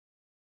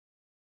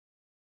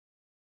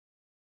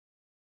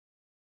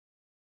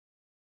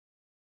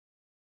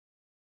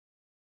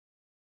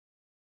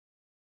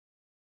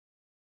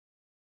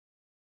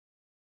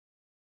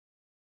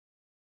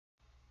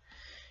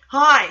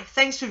Hi,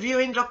 thanks for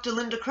viewing Dr.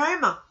 Lynda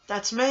Kramer.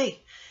 That's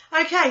me.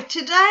 Okay,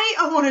 today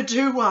I want to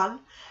do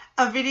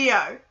a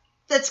video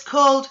that's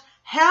called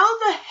How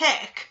the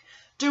Heck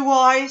Do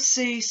I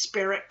See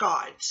Spirit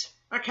Guides?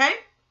 Okay?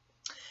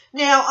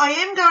 Now, I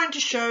am going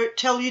to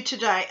tell you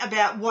today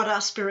about what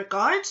are spirit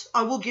guides.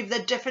 I will give the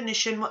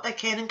definition, what they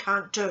can and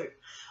can't do.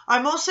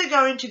 I'm also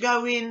going to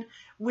go in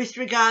with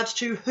regards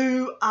to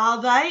who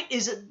are they,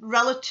 is it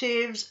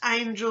relatives,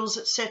 angels,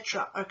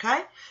 etc.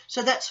 Okay?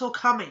 So that's all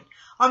coming.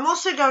 I'm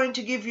also going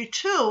to give you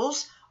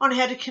tools on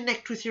how to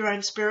connect with your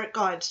own spirit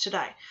guides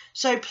today.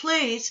 So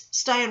please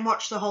stay and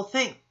watch the whole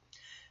thing.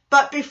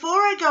 But before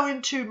I go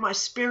into my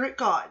spirit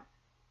guide,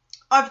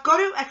 I've got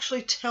to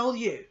actually tell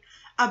you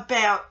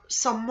about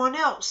someone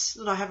else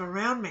that I have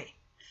around me.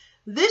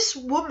 This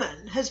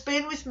woman has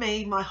been with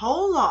me my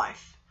whole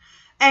life,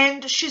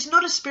 and she's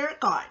not a spirit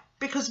guide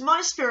because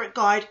my spirit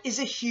guide is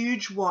a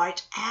huge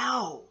white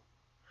owl.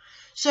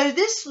 So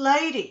this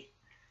lady,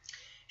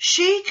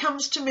 she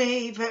comes to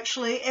me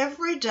virtually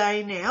every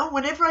day now.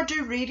 Whenever I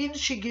do readings,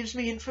 she gives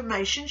me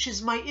information.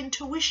 She's my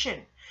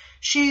intuition.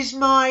 She's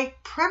my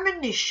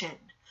premonition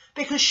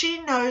because she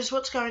knows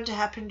what's going to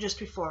happen just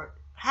before it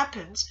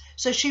happens.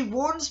 So she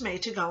warns me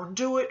to go and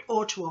do it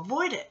or to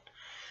avoid it.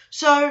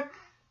 So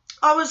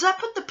I was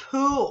up at the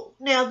pool.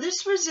 Now,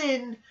 this was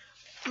in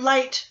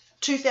late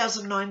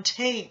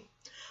 2019.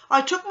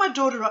 I took my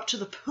daughter up to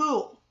the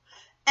pool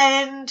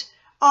and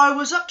I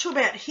was up to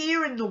about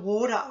here in the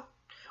water,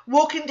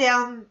 walking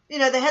down, you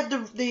know, they had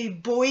the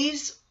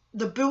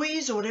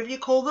buoys or whatever you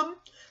call them,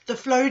 the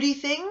floaty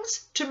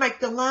things to make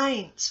the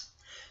lanes.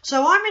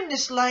 So I'm in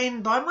this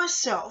lane by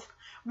myself,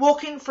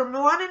 walking from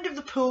one end of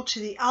the pool to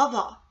the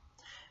other,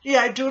 you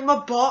know, doing my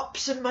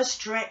bops and my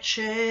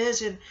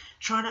stretches and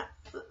trying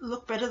to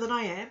look better than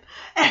I am.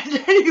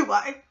 And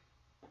anyway,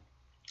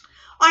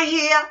 I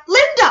hear,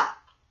 Linda!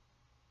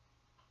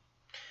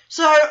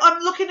 So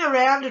I'm looking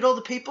around at all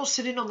the people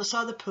sitting on the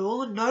side of the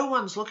pool and no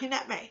one's looking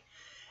at me.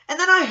 And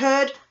then I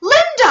heard,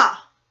 Linda!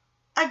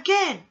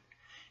 Again.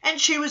 And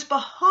she was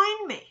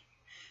behind me.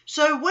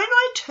 So when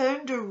I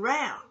turned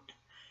around,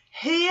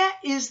 here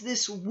is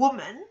this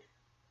woman,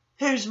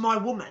 who's my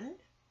woman,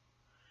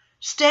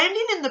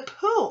 standing in the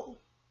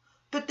pool,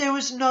 but there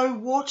was no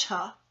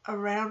water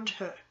around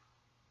her.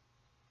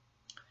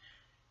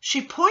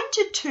 She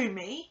pointed to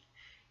me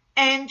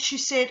and she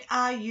said,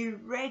 "Are you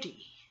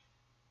ready?"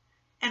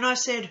 And I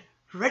said,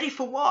 "Ready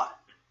for what?"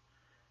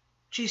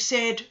 She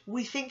said,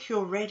 "We think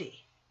you're ready."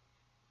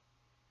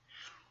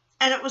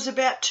 And it was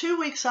about 2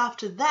 weeks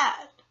after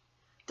that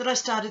that I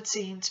started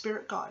seeing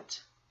spirit guides.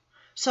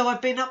 So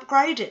I've been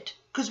upgraded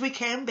because we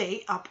can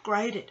be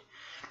upgraded.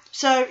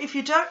 So if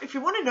you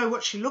want to know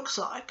what she looks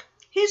like,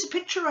 here's a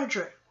picture I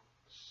drew.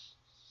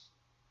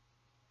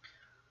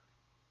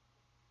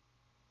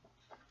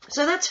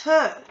 So that's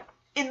her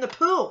in the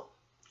pool.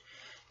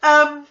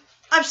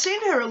 I've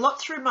seen her a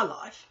lot through my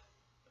life.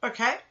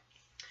 Okay.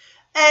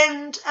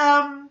 And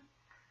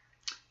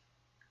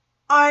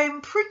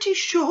I'm pretty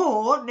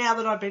sure, now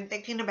that I've been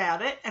thinking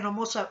about it, and I'm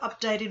also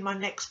updating my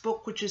next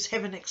book, which is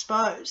Heaven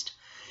Exposed,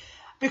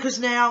 because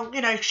now,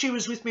 you know, she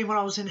was with me when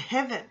I was in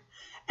heaven,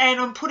 and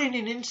I'm putting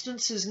in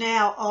instances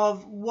now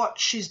of what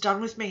she's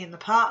done with me in the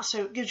past,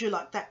 so it gives you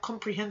like that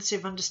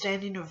comprehensive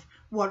understanding of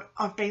what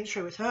I've been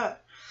through with her.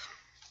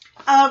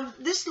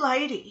 This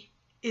lady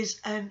is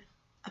a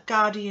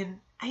guardian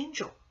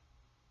angel.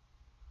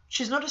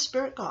 She's not a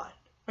spirit guide,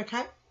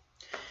 okay?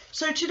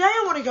 So today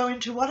I want to go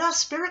into what are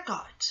spirit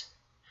guides.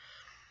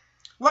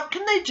 What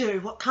can they do?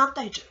 What can't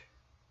they do?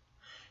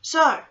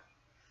 So,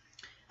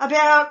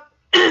 about,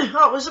 it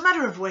was a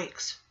matter of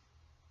weeks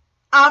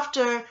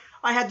after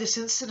I had this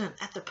incident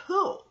at the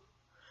pool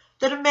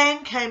that a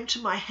man came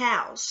to my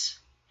house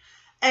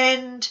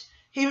and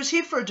he was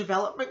here for a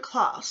development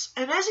class.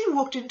 And as he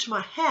walked into my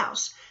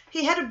house,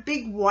 he had a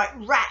big white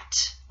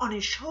rat on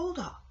his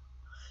shoulder.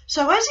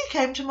 So as he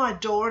came to my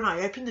door and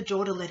I opened the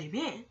door to let him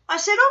in, I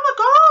said, "Oh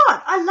my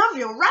God, I love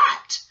your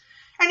rat."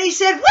 And he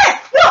said,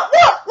 "Where?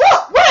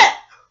 What? Where?"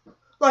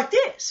 Like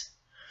this.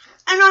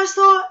 And I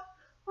thought,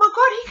 my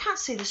God, he can't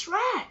see this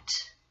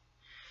rat.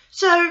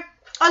 So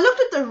I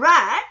looked at the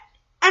rat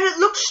and it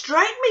looked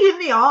straight me in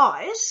the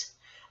eyes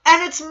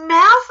and its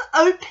mouth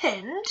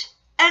opened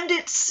and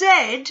it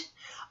said,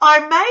 "I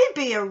may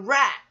be a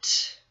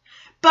rat,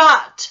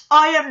 but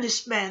I am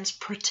this man's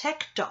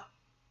protector."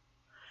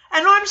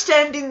 And I'm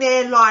standing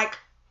there like,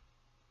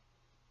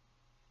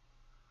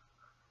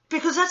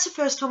 because that's the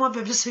first time I've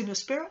ever seen a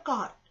spirit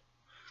guide.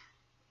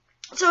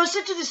 So I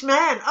said to this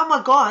man, "Oh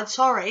my God,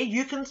 sorry,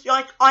 you can,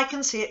 I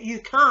can see it, you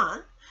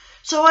can't."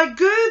 So I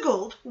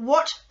Googled,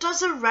 what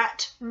does a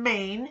rat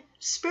mean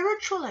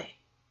spiritually?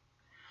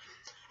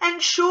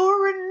 And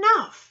sure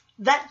enough,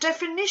 that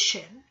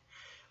definition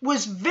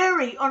was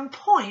very on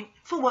point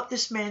for what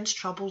this man's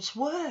troubles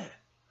were.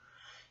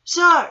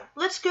 So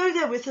let's go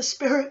there with the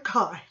spirit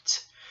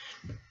guides.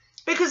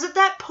 Because at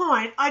that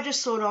point, I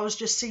just thought I was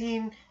just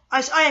seeing,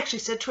 I actually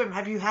said to him,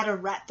 "Have you had a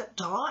rat that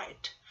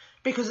died?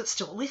 Because it's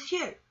still with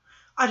you."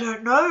 I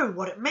don't know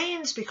what it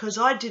means because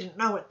I didn't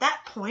know at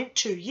that point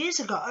 2 years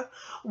ago.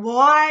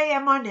 Why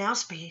am I now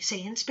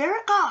seeing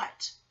spirit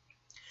guides?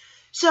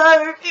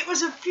 So it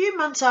was a few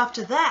months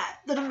after that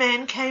that a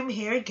man came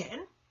here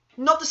again,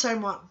 not the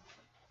same one.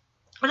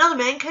 Another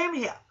man came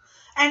here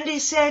and he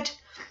said,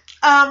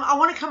 I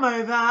want to come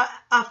over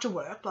after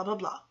work, blah, blah,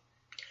 blah.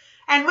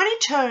 And when he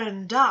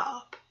turned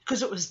up,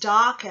 because it was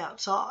dark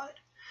outside,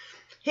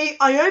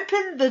 I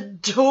opened the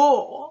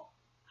door,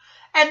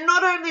 and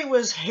not only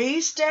was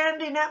he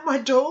standing at my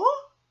door,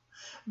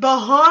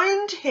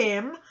 behind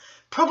him,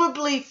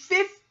 probably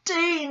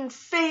 15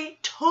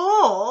 feet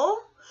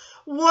tall,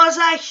 was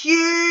a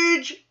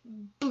huge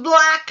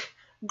black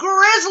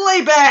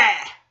grizzly bear.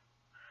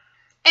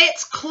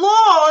 Its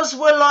claws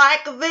were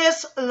like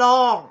this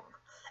long.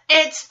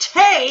 Its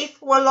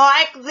teeth were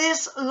like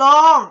this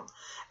long.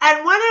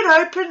 And when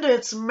it opened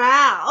its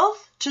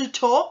mouth to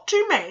talk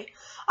to me,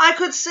 I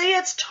could see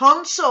its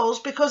tonsils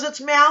because its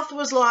mouth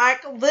was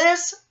like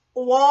this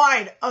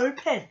wide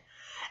open.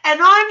 And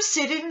I'm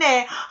sitting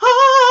there, what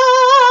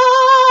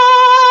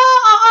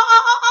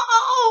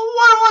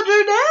do I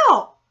do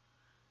now?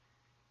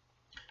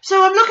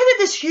 So I'm looking at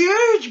this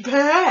huge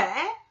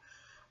bear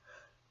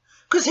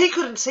because he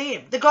couldn't see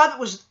him. The guy that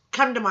was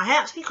coming to my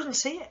house, he couldn't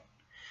see it.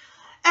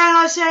 And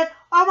I said,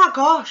 oh my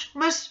gosh,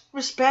 most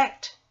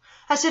respect.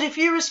 I said, if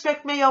you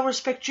respect me, I'll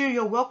respect you.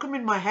 You're welcome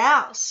in my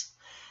house.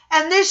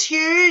 And this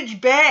huge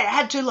bear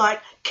had to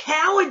like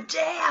cower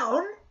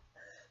down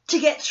to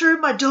get through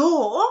my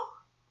door.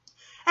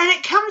 And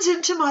it comes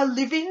into my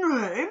living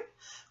room,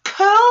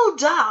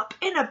 curled up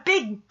in a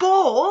big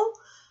ball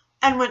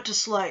and went to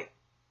sleep.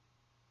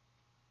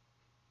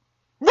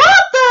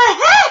 What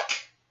the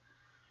heck?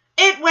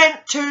 It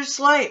went to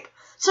sleep.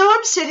 So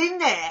I'm sitting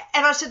there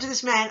and I said to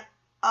this man,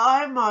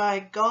 oh my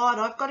God,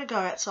 I've got to go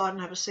outside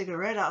and have a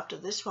cigarette after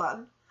this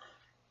one.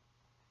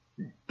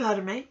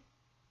 Pardon me.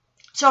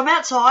 So I'm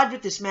outside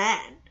with this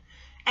man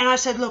and I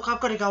said, look,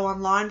 I've got to go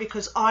online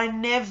because I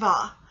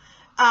never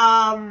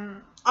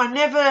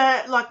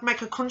like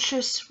make a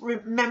conscious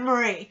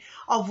memory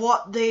of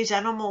what these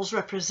animals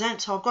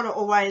represent. So I've got to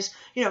always,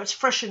 it's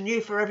fresh and new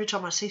for every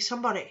time I see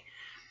somebody.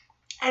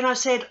 And I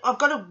said, I've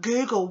got to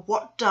Google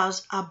what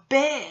does a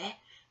bear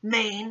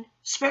mean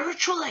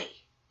spiritually.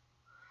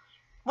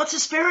 What's a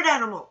spirit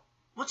animal?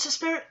 What's a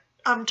spirit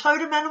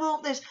totem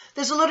animal?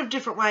 There's a lot of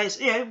different ways.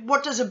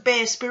 What does a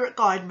bear spirit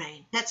guide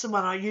mean? That's the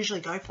one I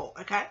usually go for,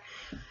 okay?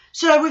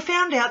 So we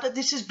found out that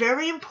this is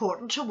very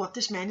important to what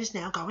this man is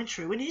now going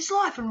through in his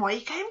life and why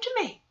he came to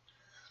me.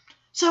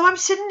 So I'm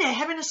sitting there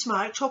having a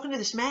smoke, talking to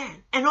this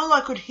man, and all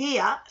I could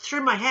hear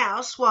through my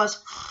house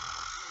was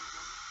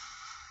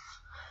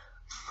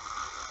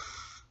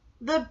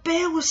the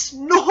bear was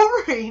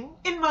snoring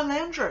in my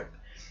lounge room.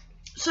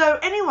 So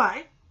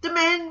anyway, the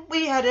man,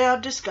 we had our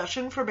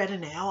discussion for about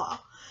an hour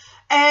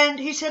and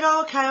he said,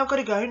 oh, okay, I've got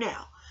to go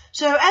now.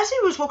 So as he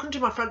was walking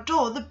to my front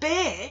door, the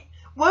bear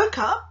woke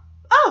up,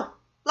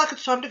 like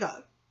it's time to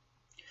go,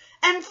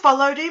 and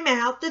followed him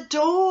out the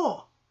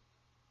door.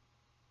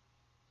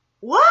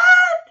 What?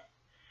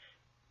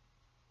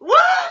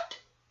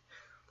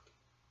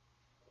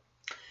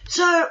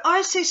 So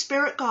I see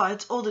spirit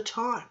guides all the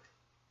time.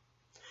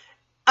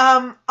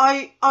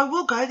 I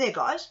will go there,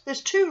 guys.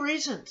 There's 2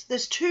 reasons.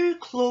 There's 2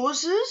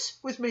 clauses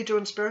with me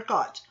doing spirit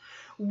guides.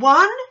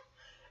 One,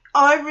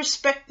 I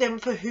respect them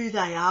for who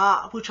they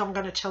are, which I'm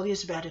going to tell you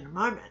about in a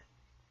moment.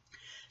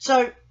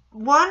 So,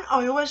 1,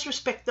 I always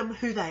respect them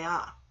who they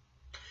are.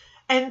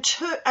 And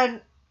 2,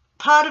 and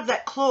part of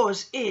that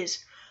clause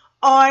is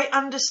I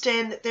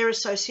understand that they're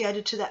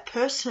associated to that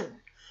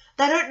person.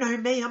 They don't know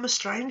me. I'm a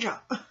stranger.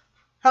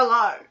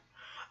 Hello.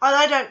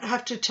 They don't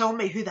have to tell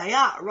me who they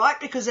are, right?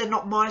 Because they're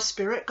not my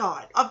spirit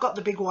guide. I've got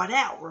the big white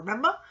owl,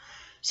 remember?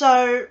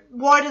 So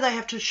why do they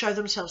have to show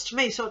themselves to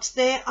me? So it's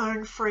their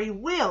own free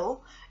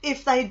will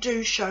if they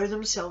do show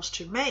themselves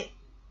to me.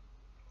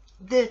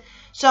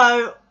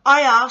 So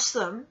I ask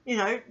them,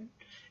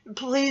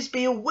 please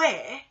be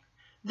aware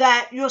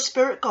that your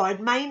spirit guide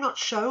may not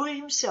show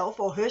himself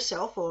or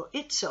herself or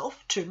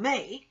itself to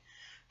me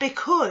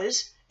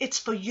because it's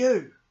for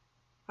you,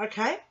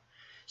 okay?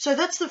 So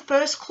that's the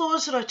first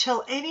clause that I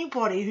tell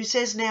anybody who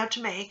says now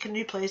to me, can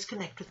you please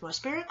connect with my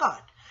spirit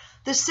guide?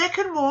 The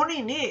second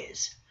warning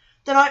is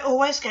that I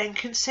always gain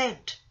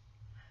consent,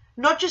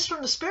 not just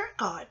from the spirit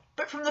guide,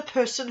 but from the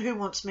person who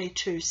wants me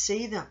to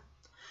see them.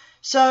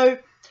 So,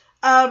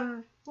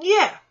 now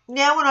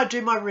when I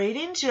do my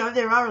readings,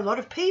 there are a lot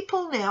of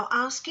people now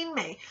asking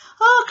me,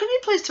 oh, can you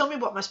please tell me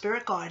what my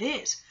spirit guide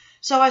is?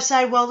 So I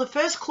say, well, the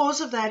first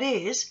clause of that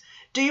is,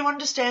 do you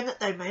understand that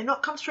they may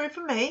not come through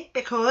for me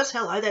because,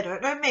 hello, they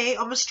don't know me.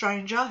 I'm a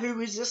stranger. Who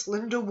is this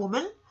Lynda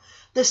woman?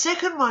 The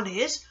second one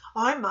is,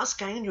 I must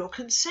gain your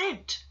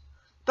consent.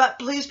 But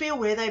please be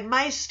aware they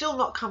may still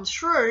not come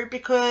through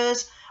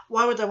because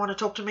why would they want to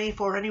talk to me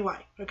for anyway,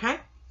 okay?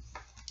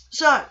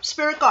 So,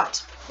 spirit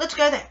guides, let's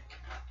go there.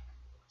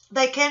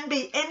 They can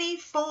be any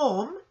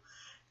form,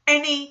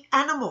 any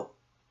animal,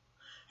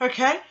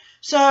 okay?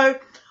 So,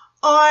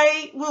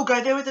 I will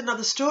go there with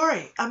another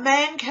story. A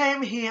man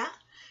came here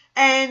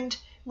and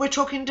we're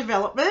talking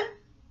development,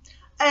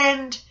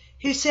 and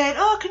he said,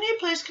 oh, can you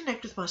please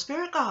connect with my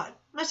spirit guide?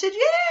 And I said,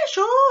 yeah,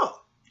 sure.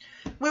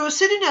 We were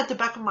sitting at the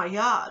back of my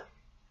yard.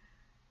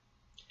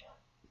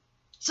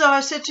 So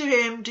I said to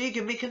him, do you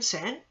give me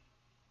consent?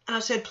 And I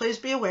said, please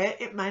be aware,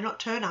 it may not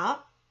turn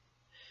up.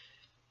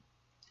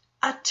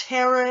 A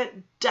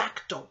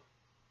pterodactyl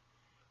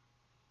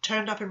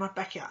turned up in my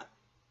backyard.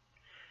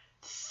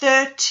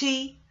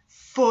 30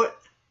 foot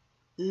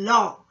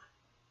long.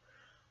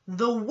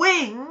 The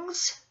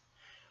wings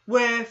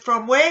were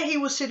from where he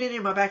was sitting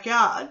in my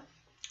backyard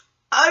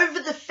over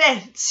the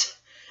fence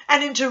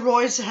and into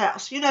Roy's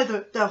house. You know,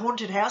 the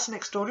haunted house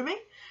next door to me?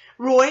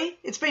 Roy,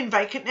 it's been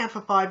vacant now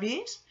for 5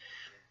 years.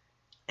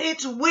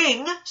 Its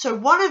wing, so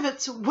one of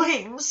its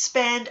wings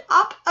spanned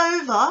up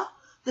over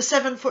the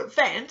 7-foot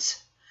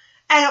fence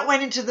and it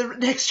went into the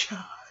next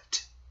yard.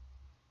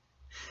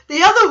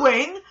 The other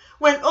wing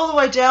went all the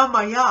way down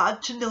my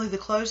yard to nearly the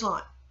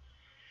clothesline.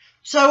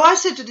 So I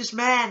said to this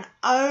man,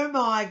 oh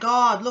my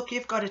God, look,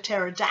 you've got a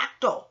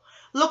pterodactyl.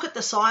 Look at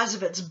the size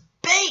of its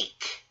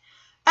beak.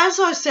 As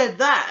I said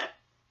that,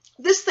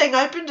 this thing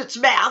opened its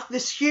mouth,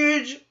 this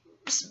huge,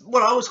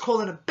 what I was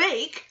calling a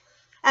beak,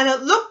 and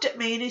it looked at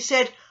me and he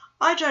said,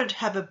 I don't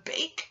have a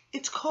beak.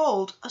 It's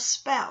called a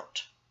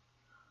spout.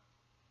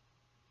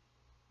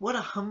 What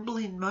a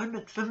humbling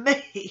moment for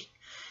me.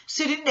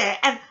 Sitting there,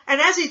 and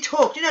as he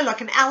talked, you know,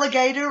 like an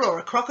alligator or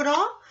a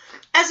crocodile,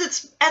 as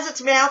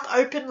its mouth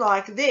opened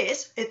like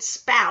this, its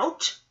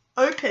spout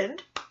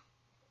opened,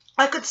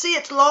 I could see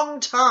its long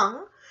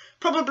tongue,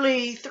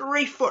 probably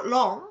 3 foot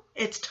long,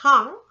 its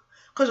tongue,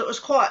 because it was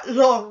quite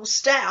long,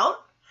 stout,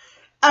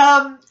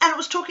 and it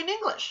was talking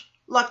English,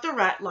 like the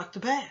rat, like the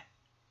bear.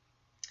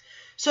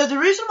 So the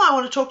reason why I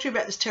want to talk to you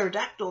about this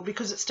pterodactyl,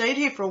 because it stayed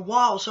here for a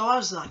while, so I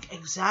was like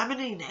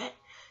examining it,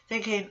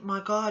 thinking, my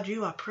God,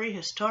 you are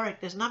prehistoric.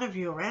 There's none of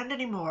you around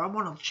anymore. I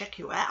want to check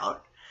you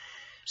out.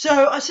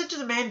 So I said to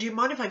the man, do you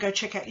mind if I go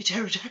check out your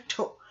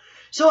pterodactyl?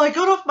 So I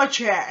got off my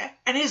chair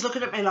and he's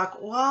looking at me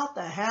like, what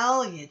the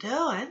hell are you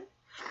doing?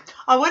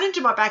 I went into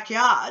my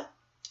backyard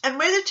and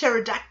where the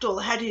pterodactyl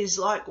had his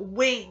like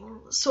wing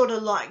sort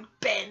of like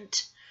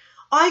bent,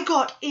 I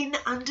got in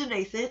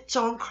underneath it.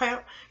 So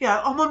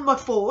I'm on my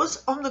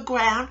fours on the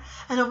ground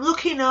and I'm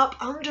looking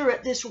up under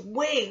it, this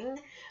wing,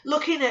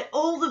 looking at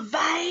all the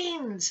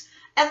veins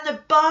and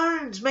the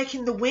bones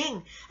making the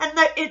wing. And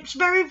it's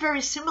very,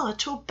 very similar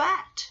to a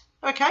bat,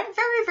 okay?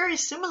 Very, very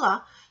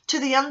similar to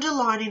the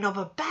underlining of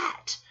a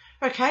bat,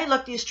 okay?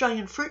 Like the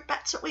Australian fruit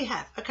bats that we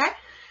have, okay?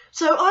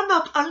 So I'm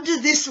up under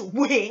this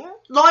wing,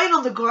 lying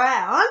on the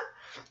ground,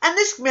 and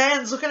this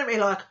man's looking at me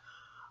like,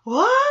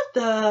 what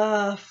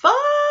the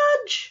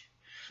fudge?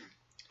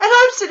 And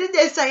I'm sitting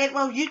there saying,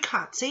 well, you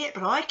can't see it,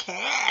 but I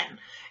can.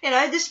 You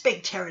know, this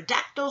big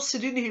pterodactyl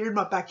sitting here in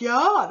my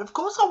backyard. Of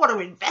course I want to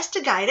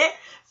investigate it,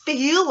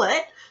 feel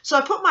it. So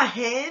I put my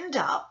hand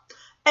up,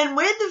 and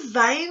where the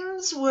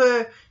veins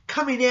were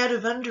coming out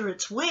of under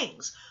its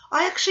wings,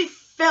 I actually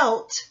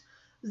felt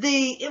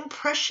the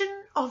impression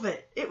of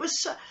it. It was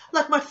so,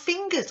 like my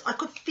fingers, I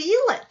could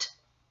feel it.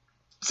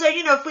 So,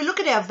 you know, if we look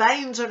at our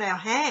veins on our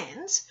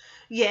hands,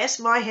 yes,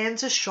 my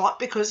hands are shot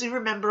because you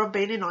remember I've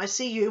been in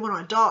ICU when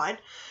I died,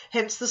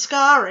 hence the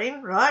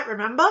scarring, right?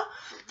 Remember?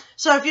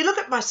 So if you look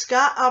at my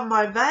scar on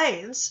my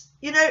veins,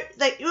 you know,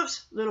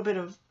 oops, a little bit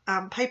of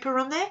paper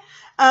on there.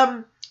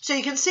 So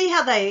you can see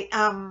how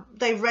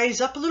they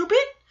raise up a little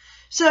bit.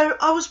 So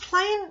I was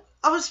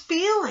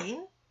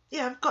feeling,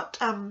 yeah, I've got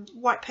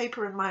white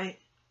paper in my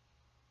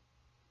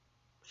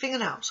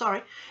fingernail,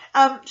 sorry.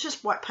 It's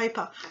just white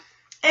paper.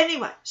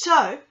 Anyway,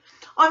 so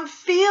I'm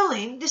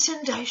feeling this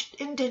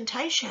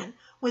indentation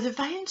where the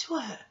veins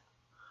were.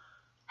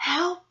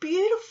 How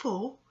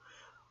beautiful.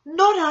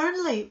 Not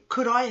only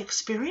could I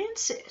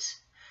experience it,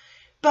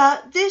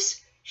 but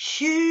this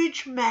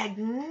huge,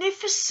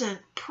 magnificent,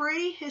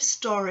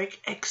 prehistoric,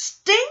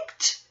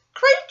 extinct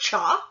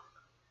creature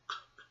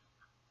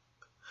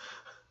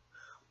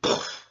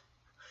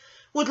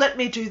would let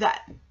me do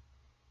that.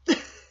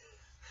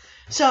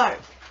 So,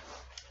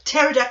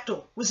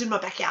 pterodactyl was in my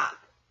backyard.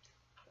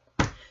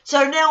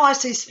 So now I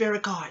see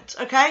spirit guides,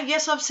 okay?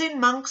 Yes, I've seen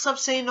monks, I've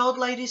seen old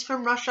ladies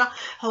from Russia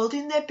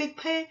holding their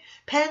big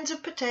pans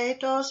of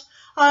potatoes.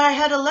 I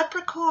had a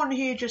leprechaun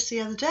here just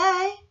the other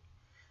day.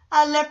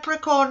 A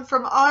leprechaun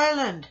from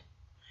Ireland.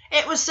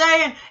 It was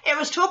saying, it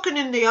was talking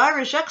in the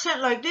Irish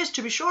accent like this,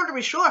 to be sure,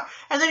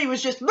 and then he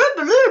was just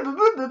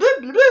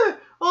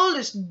all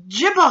this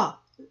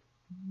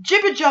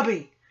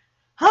jibber-jubby.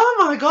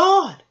 Oh my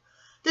God.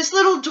 This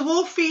little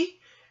dwarfy,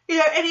 you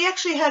know, and he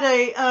actually had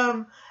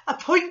a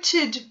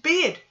pointed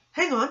beard.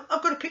 Hang on,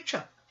 I've got a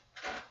picture.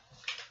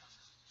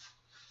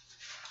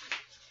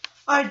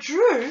 I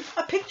drew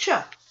a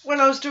picture when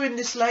I was doing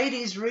this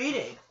lady's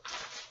reading.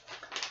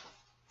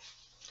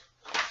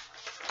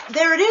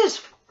 There it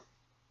is.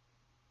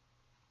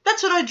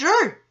 That's what I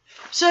drew.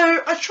 So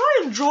I try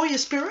and draw your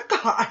spirit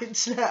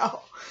guides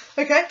now.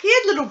 Okay, he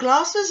had little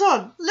glasses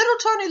on, little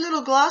tiny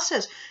little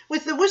glasses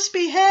with the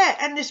wispy hair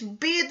and this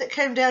beard that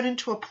came down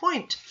into a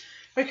point.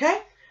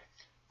 Okay,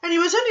 And he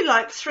was only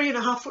like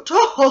 3.5 foot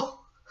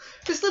tall.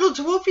 This little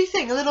dwarfy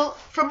thing, a little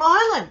from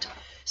Ireland.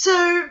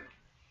 So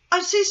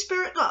I see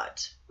spirit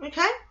guides,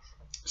 okay?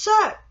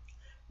 So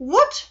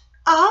what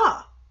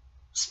are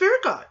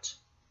spirit guides?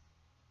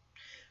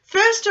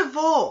 First of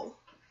all,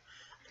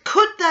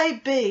 could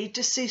they be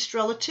deceased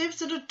relatives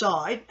that have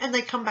died and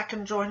they come back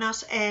and join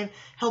us and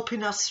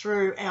helping us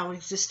through our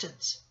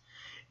existence?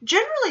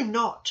 Generally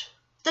not.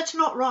 That's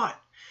not right.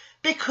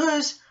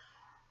 Because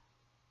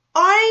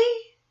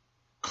I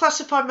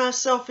classify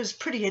myself as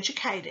pretty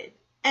educated,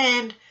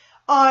 and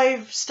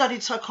I've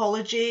studied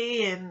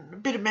psychology and a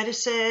bit of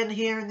medicine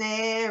here and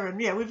there,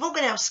 and yeah, we've all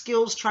got our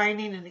skills,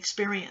 training and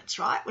experience,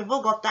 right? We've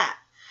all got that.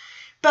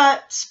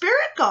 But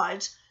spirit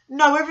guides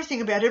know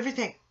everything about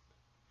everything.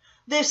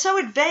 They're so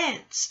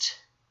advanced,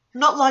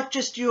 not like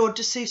just your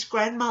deceased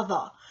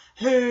grandmother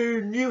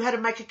who knew how to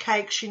make a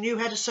cake, she knew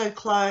how to sew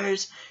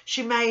clothes,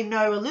 she may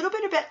know a little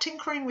bit about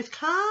tinkering with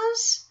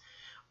cars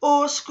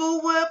or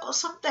schoolwork or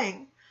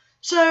something.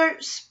 So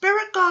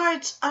spirit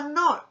guides are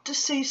not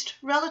deceased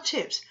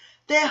relatives.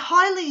 They're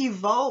highly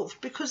evolved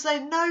because they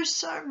know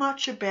so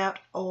much about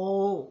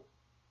all.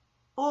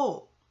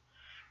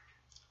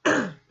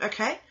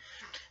 Okay?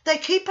 They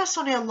keep us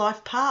on our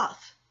life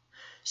path.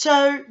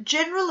 So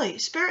generally,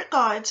 spirit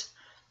guides,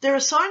 they're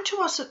assigned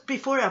to us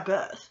before our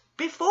birth,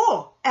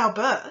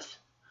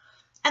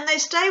 and they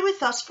stay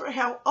with us for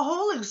our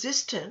whole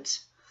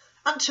existence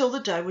until the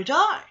day we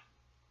die.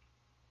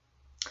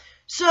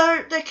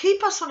 So they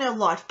keep us on our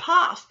life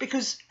path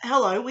because,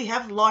 hello, we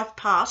have life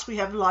paths, we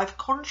have life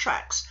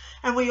contracts,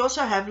 and we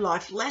also have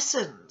life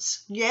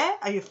lessons. Yeah?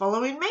 Are you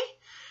following me?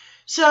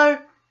 So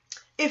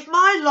if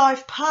my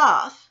life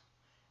path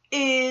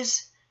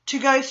is to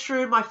go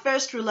through my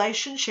first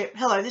relationship,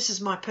 hello, this is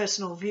my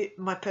personal view,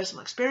 my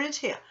personal experience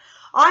here.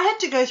 I had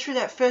to go through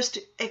that first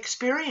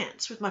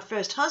experience with my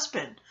first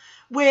husband,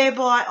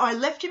 whereby I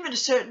left him at a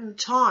certain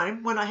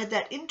time when I had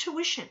that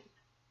intuition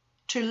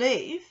to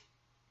leave.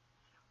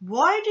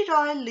 Why did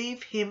I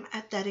leave him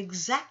at that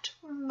exact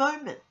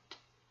moment?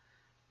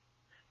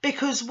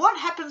 Because what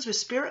happens with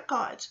spirit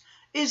guides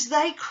is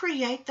they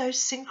create those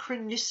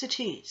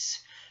synchronicities.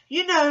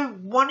 You know,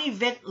 one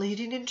event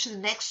leading into the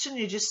next, and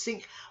you just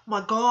think,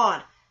 my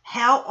God,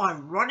 how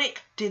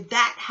ironic did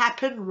that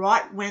happen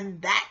right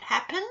when that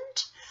happened?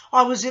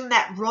 I was in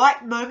that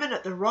right moment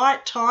at the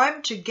right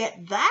time to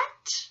get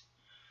that.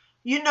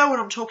 You know what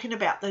I'm talking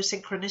about, those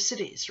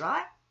synchronicities,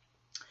 right?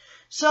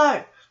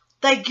 So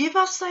they give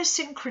us those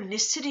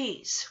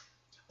synchronicities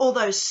or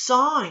those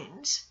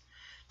signs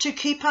to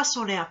keep us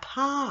on our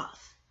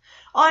path.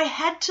 I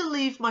had to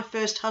leave my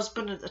first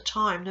husband at the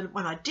time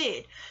when I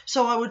did,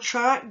 so I would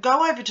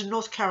go over to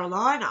North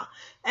Carolina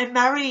and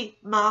marry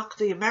Mark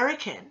the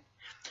American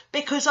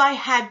because I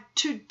had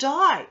to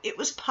die. It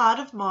was part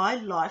of my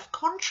life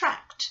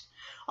contract.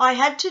 I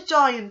had to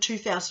die in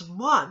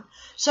 2001,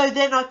 so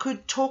then I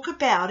could talk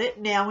about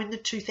it now in the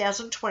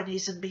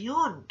 2020s and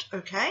beyond,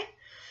 okay?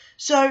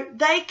 So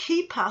they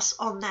keep us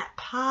on that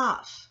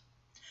path.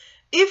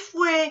 If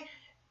we're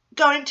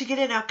going to get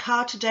in our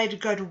car today to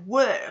go to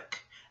work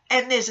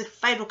and there's a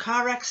fatal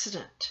car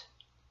accident,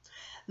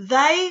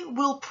 they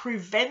will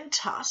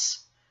prevent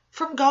us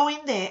from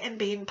going there and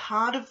being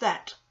part of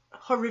that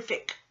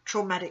horrific,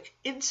 traumatic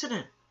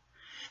incident.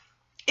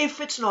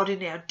 If it's not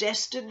in our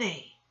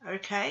destiny,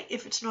 okay?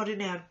 If it's not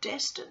in our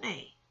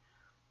destiny,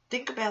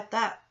 think about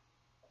that.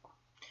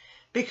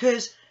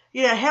 Because,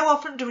 you know, how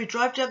often do we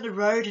drive down the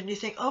road and you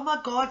think, oh my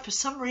God, for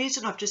some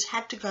reason I've just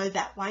had to go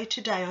that way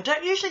today. I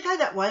don't usually go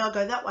that way, I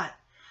go that way.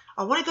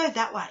 I want to go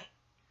that way.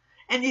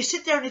 And you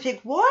sit there and you think,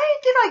 why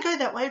did I go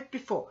that way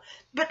before?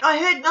 But I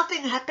heard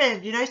nothing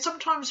happened. You know,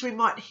 sometimes we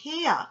might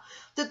hear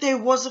that there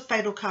was a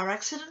fatal car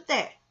accident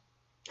there.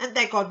 And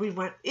thank God we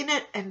weren't in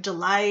it and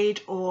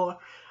delayed or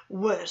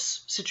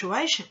worse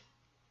situation.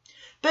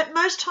 But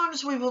most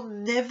times we will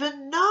never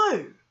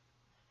know.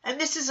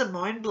 And this is a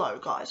mind blow,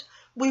 guys.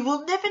 We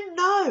will never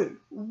know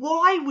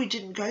why we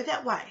didn't go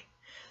that way.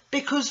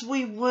 Because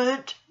we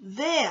weren't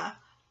there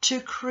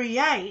to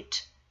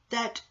create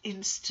that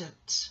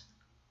instance.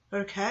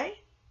 Okay?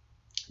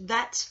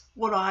 That's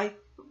what I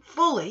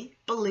fully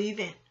believe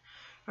in.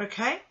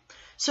 Okay?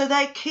 So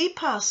they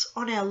keep us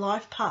on our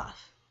life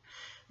path.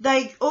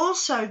 They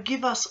also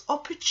give us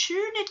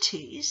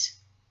opportunities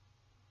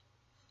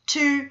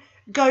to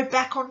go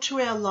back onto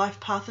our life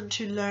path and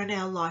to learn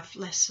our life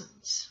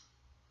lessons.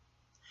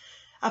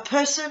 A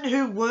person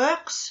who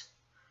works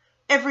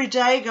every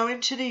day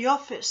going to the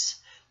office,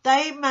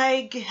 they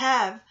may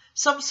have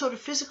some sort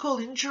of physical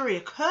injury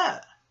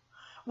occur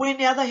where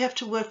now they have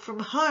to work from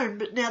home,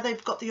 but now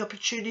they've got the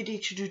opportunity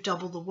to do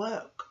double the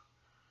work.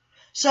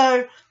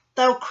 So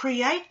they'll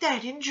create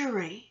that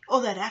injury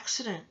or that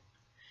accident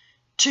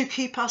to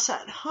keep us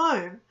at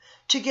home,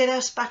 to get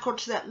us back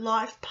onto that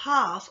life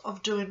path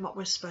of doing what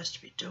we're supposed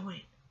to be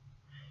doing.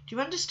 Do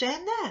you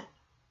understand that?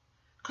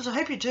 Because I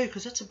hope you do,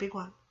 because that's a big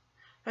one.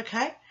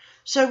 Okay?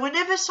 So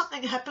whenever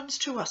something happens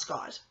to us,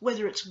 guys,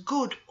 whether it's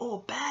good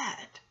or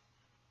bad,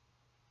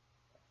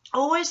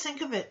 always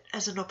think of it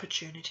as an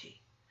opportunity.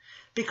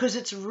 because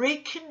it's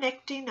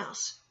reconnecting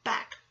us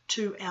back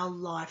to our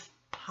life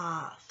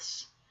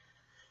paths,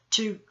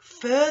 to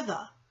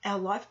further our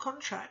life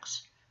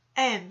contracts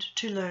and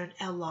to learn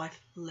our life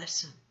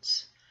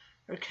lessons.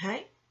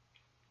 Okay?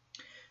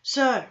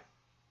 So,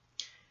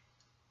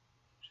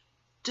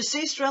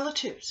 deceased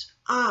relatives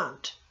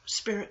aren't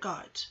spirit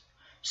guides.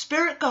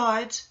 Spirit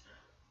guides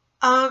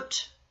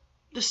aren't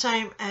the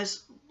same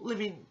as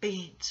living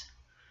beings.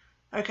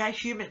 Okay,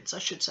 humans, I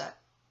should say.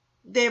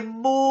 They're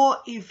more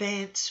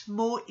advanced,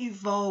 more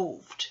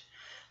evolved.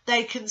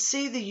 They can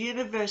see the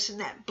universe in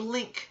that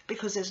blink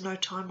because there's no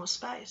time or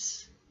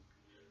space.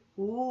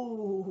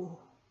 Ooh,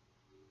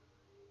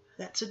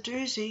 that's a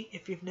doozy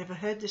if you've never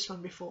heard this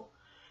one before.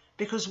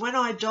 Because when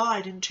I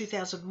died in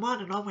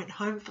 2001 and I went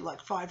home for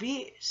like 5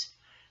 years,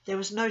 there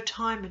was no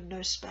time and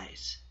no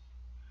space.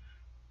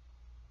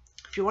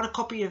 If you want a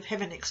copy of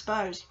Heaven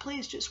Exposed,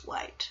 please just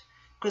wait,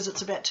 because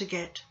it's about to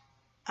get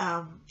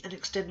an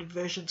extended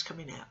version's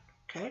coming out.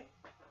 Okay?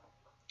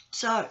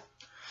 So,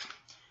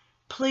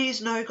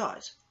 please know,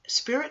 guys,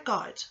 spirit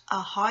guides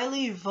are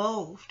highly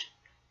evolved,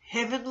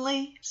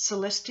 heavenly,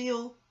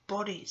 celestial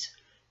bodies,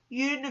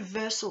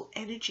 universal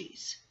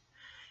energies.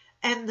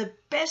 And the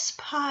best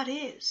part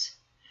is,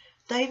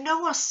 they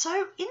know us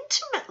so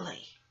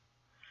intimately.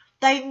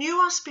 They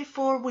knew us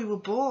before we were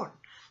born.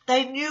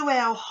 They knew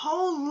our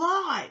whole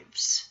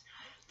lives.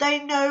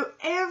 They know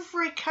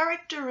every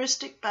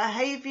characteristic,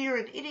 behavior,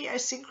 and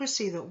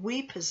idiosyncrasy that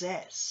we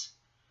possess.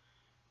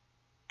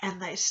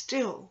 And they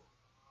still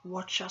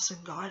watch us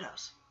and guide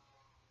us.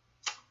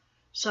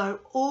 So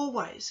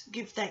always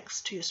give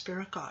thanks to your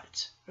spirit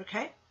guides,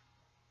 okay?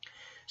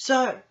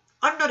 So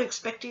I'm not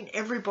expecting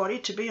everybody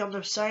to be on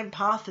the same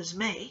path as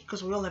me,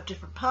 because we all have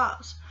different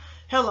paths.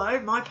 Hello,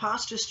 my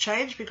path just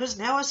changed because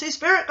now I see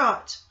spirit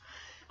guides.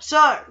 So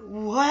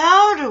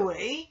how do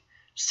we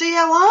see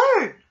our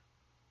own?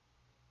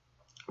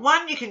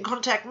 One, you can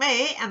contact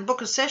me and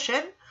book a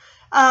session,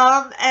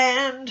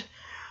 and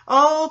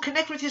I'll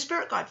connect with your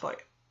spirit guide for you.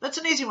 That's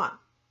an easy one.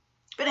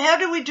 But how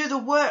do we do the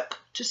work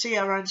to see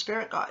our own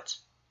spirit guides?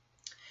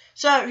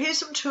 So here's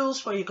some tools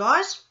for you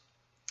guys.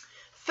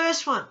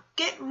 First one,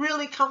 get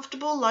really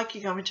comfortable like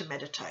you're going to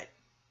meditate.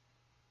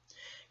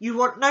 You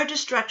want no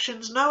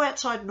distractions, no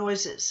outside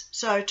noises.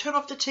 So turn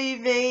off the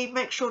TV,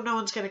 make sure no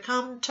one's going to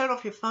come, turn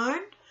off your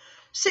phone.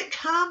 Sit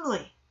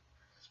calmly,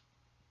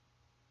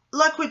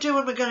 like we do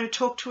when we're going to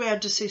talk to our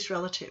deceased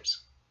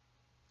relatives.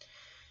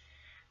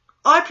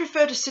 I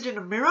prefer to sit in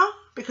a mirror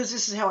because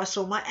this is how I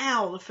saw my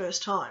owl the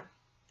first time.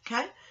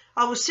 Okay?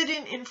 I was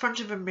sitting in front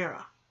of a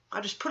mirror.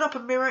 I just put up a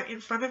mirror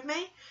in front of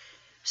me,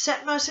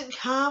 sat nice and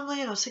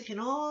calmly, and I was thinking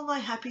all my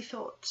happy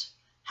thoughts.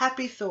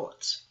 Happy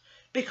thoughts.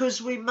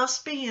 Because we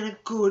must be in a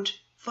good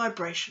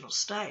vibrational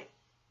state,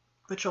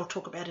 which I'll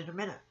talk about in a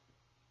minute.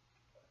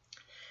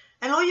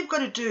 And all you've got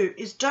to do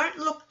is don't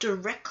look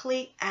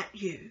directly at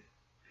you.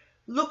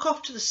 Look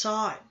off to the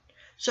side.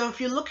 So if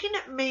you're looking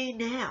at me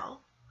now,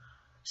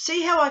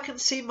 see how I can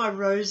see my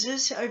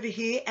roses over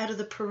here out of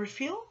the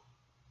peripheral?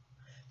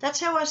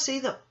 That's how I see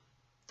them.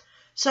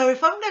 So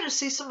if I'm going to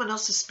see someone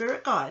else's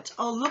spirit guides,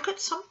 I'll look at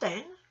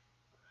something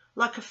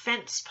like a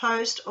fence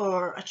post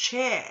or a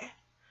chair,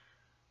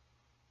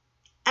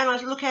 and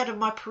I look out of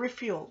my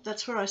peripheral.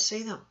 That's where I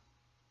see them.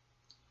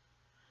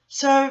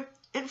 So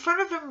in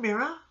front of a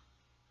mirror,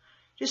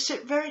 just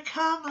sit very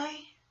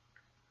calmly,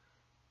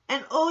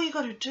 and all you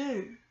got to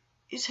do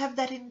is have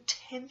that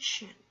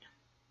intention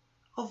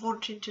of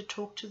wanting to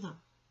talk to them.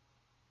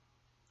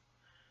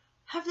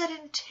 Have that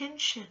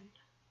intention.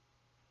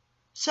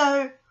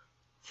 So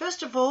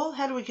first of all,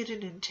 how do we get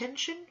an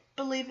intention?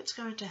 Believe it's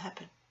going to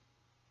happen.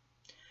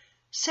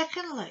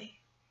 Secondly,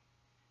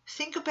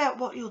 think about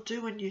what you'll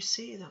do when you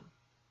see them.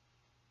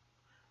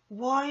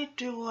 Why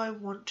do I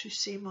want to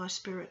see my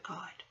spirit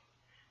guide?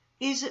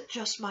 Is it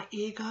just my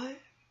ego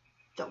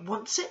that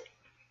wants it?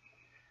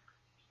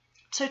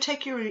 So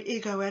take your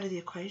ego out of the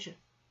equation.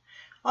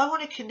 I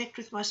want to connect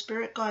with my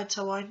spirit guide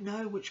so I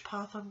know which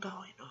path I'm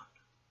going on.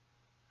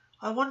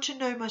 I want to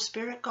know my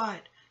spirit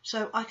guide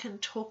so I can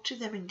talk to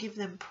them and give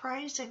them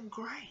praise and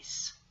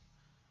grace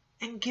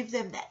and give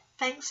them that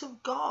thanks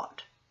of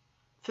God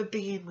for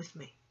being with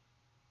me.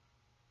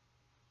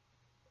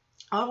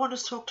 I want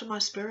to talk to my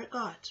spirit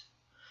guides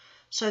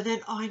so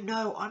then I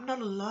know I'm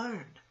not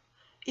alone.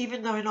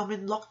 Even though I'm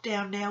in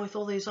lockdown now with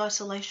all these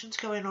isolations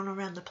going on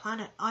around the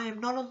planet, I am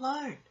not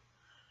alone.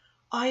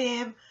 I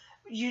am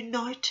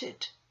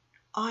united.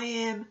 I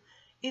am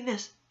in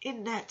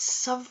that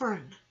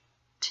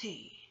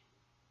sovereignty.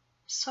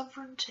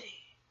 Sovereignty.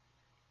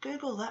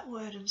 Google that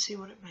word and see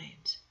what it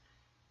means.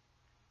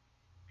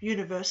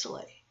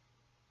 Universally.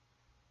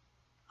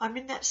 I'm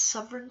in that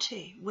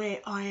sovereignty where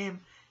I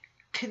am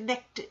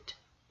connected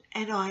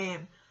and I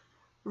am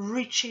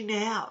reaching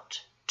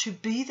out to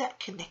be that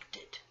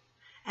connected.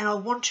 And I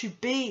want to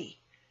be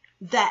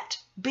that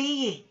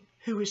being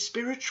who is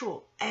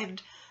spiritual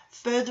and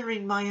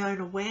furthering my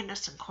own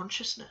awareness and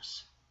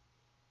consciousness.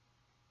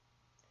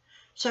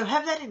 So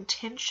have that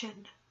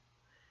intention,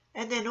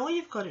 and then all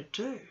you've got to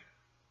do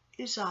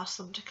is ask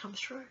them to come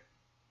through.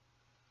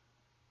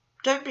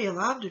 Don't be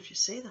alarmed if you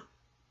see them.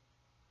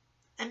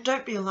 And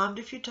don't be alarmed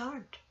if you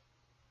don't.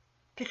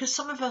 Because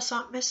some of us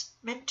aren't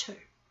meant to.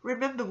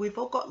 Remember, we've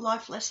all got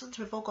life lessons,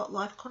 we've all got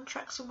life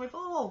contracts, and we've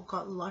all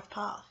got a life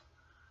path.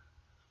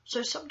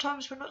 So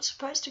sometimes we're not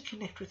supposed to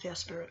connect with our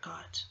spirit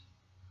guides.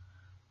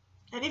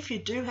 And if you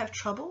do have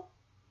trouble,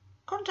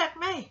 contact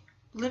me,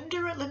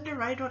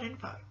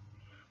 Lynda@lindaray.info.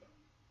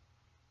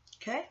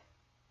 Okay?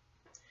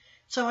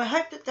 So I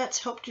hope that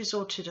that's helped you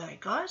all today,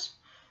 guys.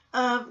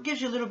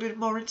 Gives you a little bit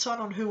more insight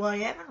on who I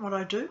am and what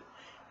I do.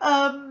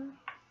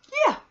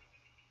 Yeah.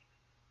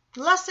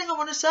 The last thing I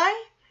want to say,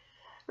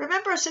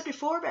 remember I said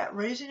before about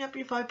raising up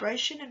your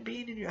vibration and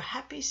being in your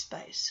happy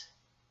space.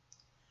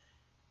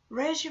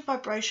 Raise your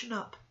vibration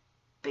up.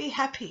 Be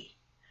happy.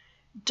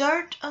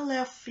 Don't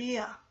allow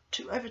fear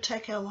to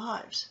overtake our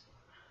lives.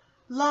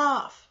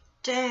 Laugh,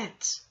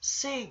 dance,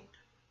 sing.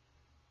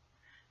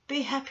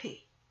 Be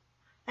happy.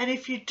 And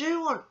if you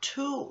do want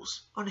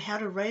tools on how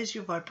to raise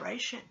your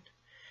vibration,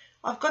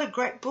 I've got a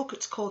great book.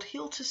 It's called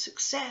Heal to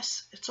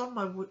Success. It's on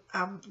my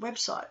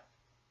website.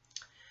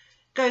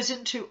 Goes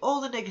into all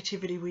the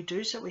negativity we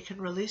do so we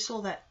can release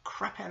all that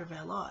crap out of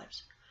our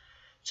lives.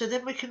 So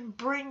then we can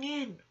bring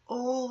in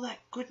all that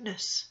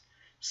goodness,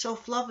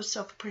 self-love,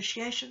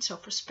 self-appreciation,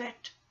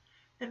 self-respect,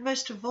 and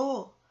most of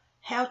all,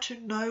 how to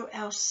know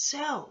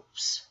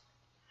ourselves.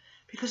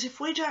 Because if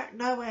we don't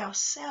know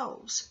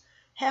ourselves,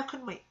 how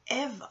can we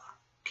ever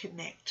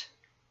connect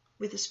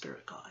with a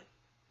spirit guide?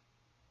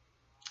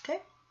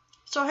 Okay?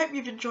 So I hope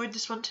you've enjoyed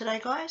this one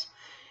today, guys.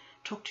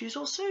 Talk to you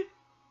all soon.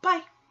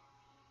 Bye.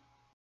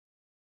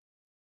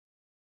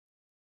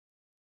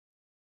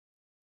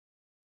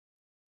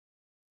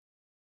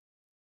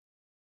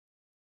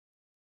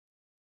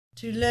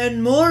 To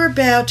learn more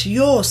about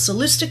your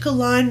solistic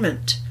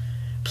alignment,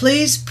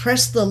 please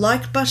press the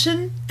like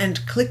button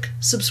and click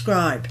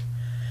subscribe.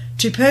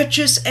 To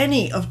purchase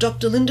any of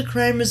Dr. Lynda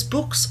Kramer's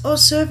books or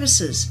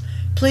services,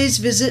 please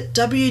visit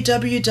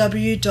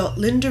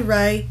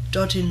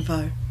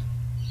www.lindaray.info.